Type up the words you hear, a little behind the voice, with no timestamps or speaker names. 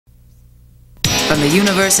From the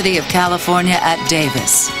University of California at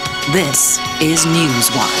Davis, this is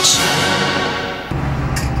Newswatch.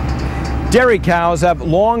 Dairy cows have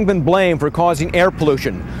long been blamed for causing air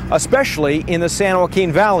pollution, especially in the San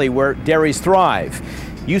Joaquin Valley where dairies thrive.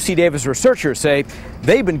 UC Davis researchers say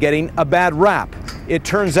they've been getting a bad rap. It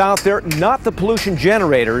turns out they're not the pollution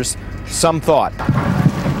generators some thought.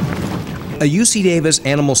 A UC Davis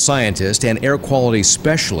animal scientist and air quality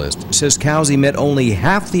specialist says cows emit only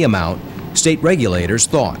half the amount state regulators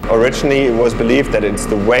thought. Originally, it was believed that it's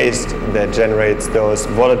the waste that generates those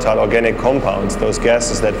volatile organic compounds, those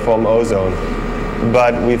gases that form ozone.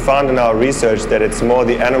 But we found in our research that it's more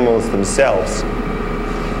the animals themselves,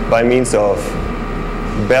 by means of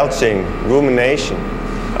belching, rumination,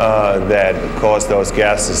 that cause those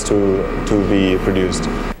gases to be produced.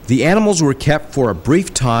 The animals were kept for a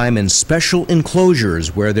brief time in special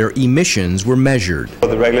enclosures where their emissions were measured.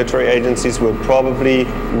 The regulatory agencies will probably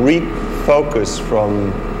refocus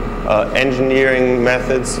from engineering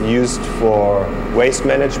methods used for waste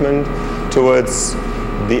management towards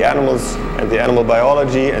the animals and the animal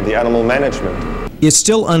biology and the animal management. It's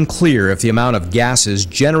still unclear if the amount of gases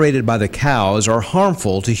generated by the cows are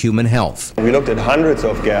harmful to human health. We looked at hundreds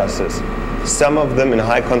of gases. Some of them in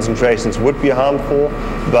high concentrations would be harmful,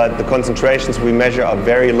 but the concentrations we measure are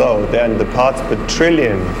very low. They're in the parts per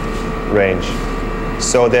trillion range.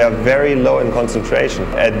 So they are very low in concentration.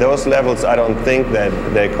 At those levels, I don't think that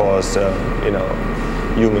they cause,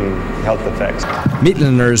 human health effects.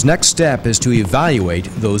 Mittlner's next step is to evaluate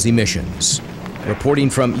those emissions. Reporting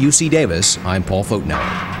from UC Davis, I'm Paul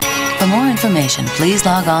Fotenauer. For more information, please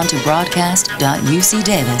log on to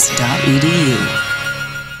broadcast.ucdavis.edu.